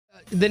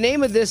the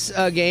name of this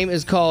game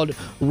is called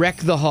Wreck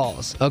the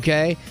Halls,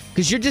 okay?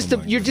 Because you're just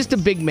a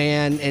big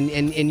man,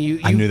 and you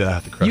I knew that I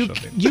have to crush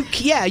something. You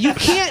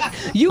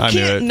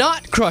can't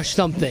not crush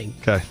something.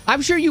 Okay.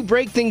 I'm sure you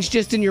break things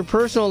just in your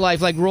personal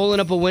life, like rolling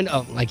up a window.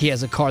 Oh, like he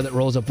has a car that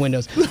rolls up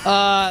windows.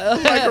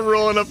 Like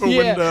rolling up a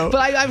window.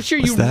 But I'm sure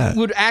you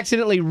would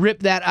accidentally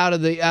rip that out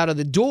of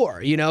the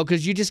door, you know,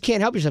 because you just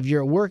can't help yourself.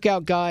 You're a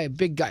workout guy, a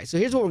big guy. So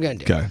here's what we're gonna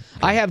do. Okay.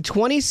 I have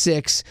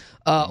 26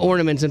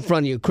 ornaments in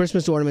front of you,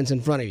 Christmas ornaments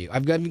in front of you.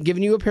 I've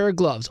given you a pair of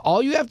gloves.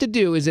 All you have to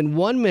do is in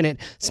 1 minute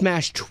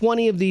smash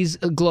 20 of these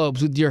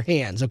globes with your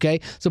hands, okay?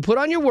 So put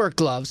on your work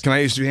gloves. Can I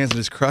use 2 hands and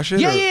just crush it?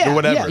 Yeah, or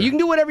whatever? Yeah, you can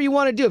do whatever you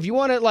want to do. If you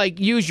want to, like,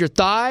 use your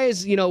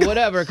thighs, you know,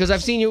 whatever, because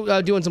I've seen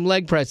you doing some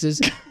leg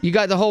presses. You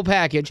got the whole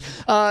package.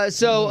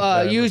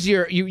 Use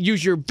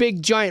your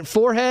big, giant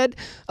forehead.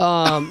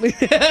 So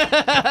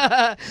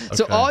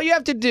all you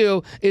have to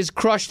do is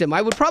crush them.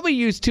 I would probably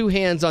use 2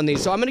 hands on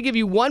these. So I'm going to give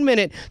you 1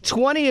 minute,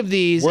 20 of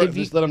these.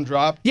 Just let them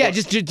drop? Yeah,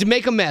 just to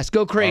make a mess.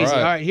 Go crazy.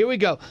 All right, here we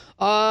go.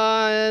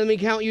 Let me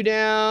count you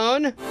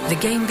down. The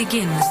game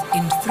begins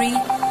in 3, 2,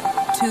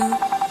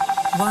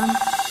 1.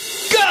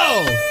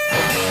 Go!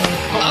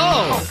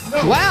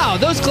 Oh, wow,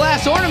 those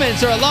glass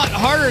ornaments are a lot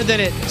harder than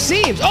it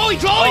seems. Oh, he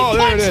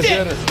punched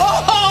it!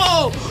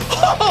 Oh!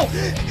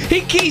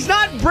 He's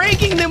not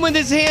breaking them with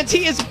his hands.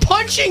 He is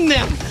punching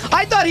them.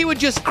 I thought he would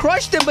just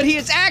crush them, but he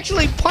is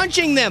actually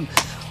punching them.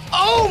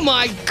 Oh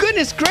my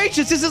goodness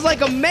gracious! This is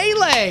like a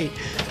melee.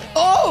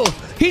 Oh,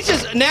 he's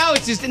just now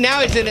it's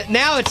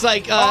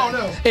like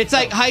it's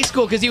like high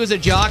school because he was a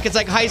jock. It's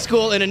like high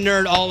school and a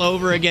nerd all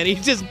over again.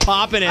 He's just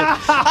popping it.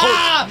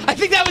 I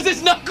think that was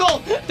his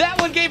knuckle. That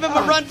one gave him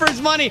a run for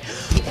his money.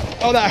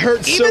 Oh, that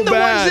hurts so bad. Even the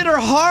ones that are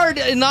hard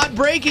and not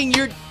breaking,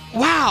 you're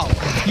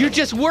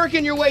just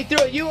working your way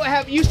through it.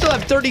 You still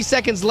have 30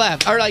 seconds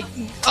left. Or like,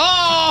 please,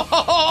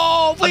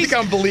 I think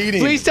I'm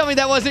bleeding. Please tell me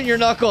that wasn't your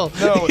knuckle.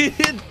 No, I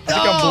think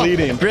I'm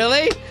bleeding.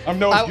 Really? I'm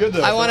no good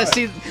though. I want to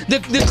see the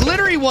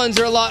glittery ones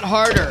are a lot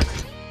harder.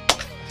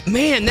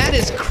 Man, that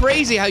is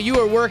crazy how you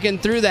are working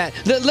through that.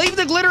 Leave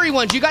the glittery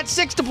ones. You got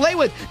 6 to play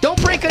with.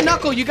 Don't break a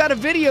knuckle. You got a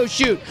video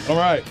shoot. All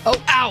right.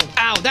 Oh,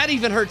 ow. That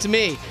even hurts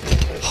me.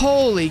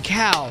 Holy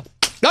cow.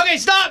 Okay,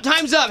 stop.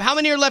 Time's up. How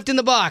many are left in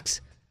the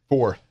box?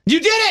 4. You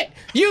did it!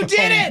 You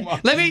did it!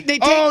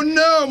 Oh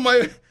no,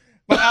 my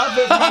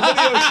outfit for my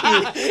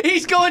video shoot.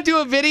 He's going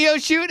to a video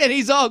shoot and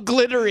he's all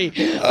glittery.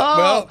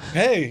 Well,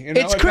 hey, you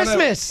know, it's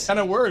Christmas. Kind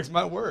of works.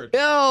 Might work.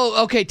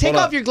 Oh, okay. Take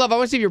off your glove. I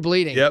want to see if you're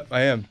bleeding. Yep,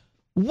 I am.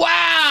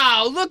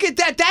 Wow! Look at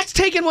that. That's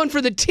taking one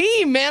for the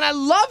team, man. I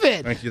love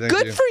it. Thank you.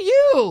 Good for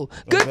you.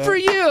 Good for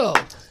you.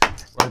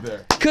 Right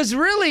there. Because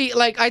really,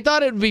 like, I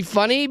thought it would be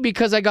funny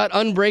because I got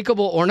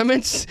unbreakable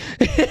ornaments.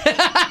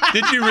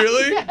 Did you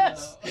really?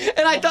 Yes.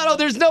 And I thought,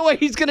 there's no way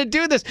he's going to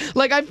do this.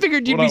 Like, I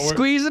figured you'd be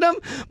squeezing them,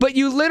 but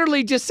you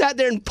literally just sat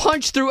there and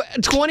punched through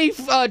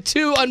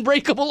 22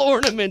 unbreakable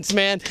ornaments,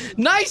 man.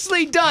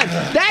 Nicely done.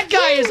 That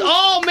guy is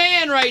all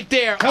man right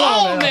there.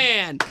 All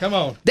man. Come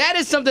on. That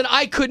is something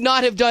I could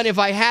not have done if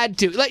I had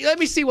to. Like, let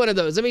me see one of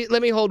those.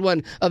 Let me hold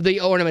one of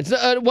the ornaments.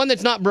 One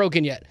that's not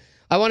broken yet.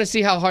 I want to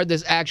see how hard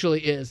this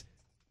actually is.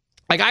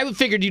 Like, I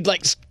figured you'd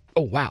like,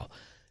 oh, wow.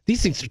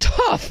 These things are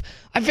tough.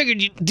 I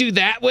figured you'd do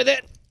that with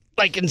it,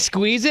 like, and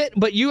squeeze it,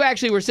 but you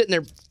actually were sitting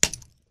there,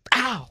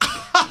 ow.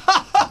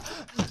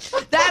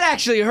 That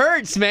actually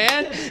hurts,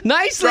 man.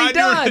 Nicely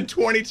done.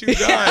 22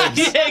 times.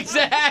 Yeah,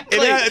 exactly.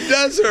 It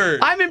does hurt.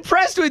 I'm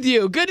impressed with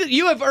you. Good.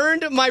 You have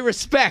earned my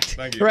respect.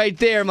 Thank you. Right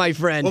there, my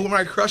friend. Well, when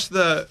I crushed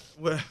the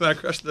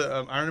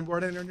ironing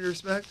board, I didn't earn your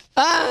respect.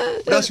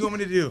 What else you want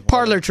me to do?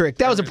 Parlor trick.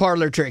 That was a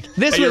parlor trick.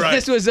 This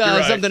was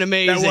something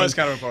amazing. That was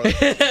kind of a parlor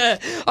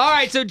trick. All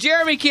right, so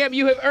Jeremy Camp,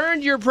 you have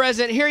earned your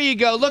present. Here you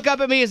go. Look up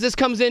at me as this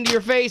comes into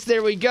your face.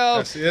 There we go.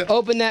 I see it.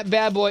 Open that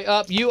bad boy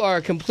up. You are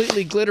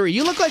completely glittery.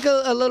 You look like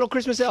a little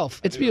Christmas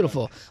elf. It's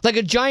beautiful. Like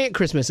a giant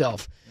Christmas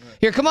elf.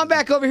 Here, come on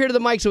back over here to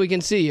the mic so we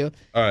can see you.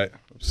 All right.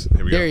 Oops.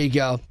 Here we go. There you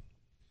go.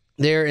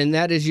 There, and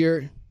that is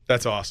your...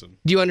 That's awesome.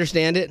 Do you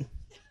understand it?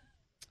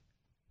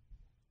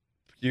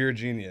 You're a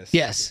genius.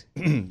 Yes.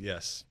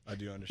 Yes, I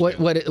do understand.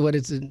 What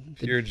is it?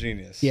 You're a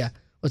genius. Yeah.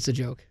 What's the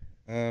joke?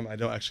 I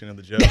don't actually know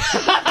the joke. But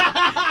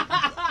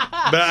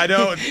I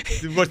don't.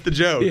 What's the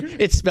joke?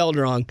 It's spelled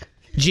wrong.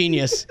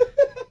 Genius.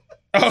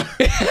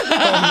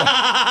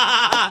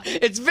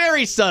 It's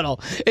very subtle.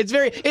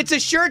 It's a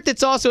shirt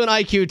that's also an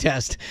IQ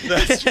test.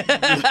 That's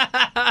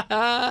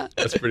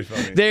pretty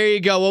funny. There you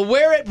go. Well,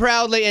 wear it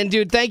proudly. And,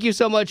 dude, thank you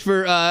so much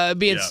for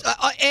being,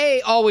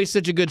 A, always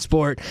such a good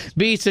sport,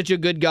 B, such a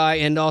good guy,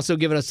 and also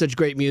giving us such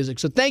great music.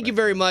 So thank you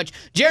very much.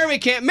 Jeremy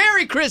Camp,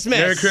 Merry Christmas.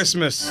 Merry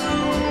Christmas.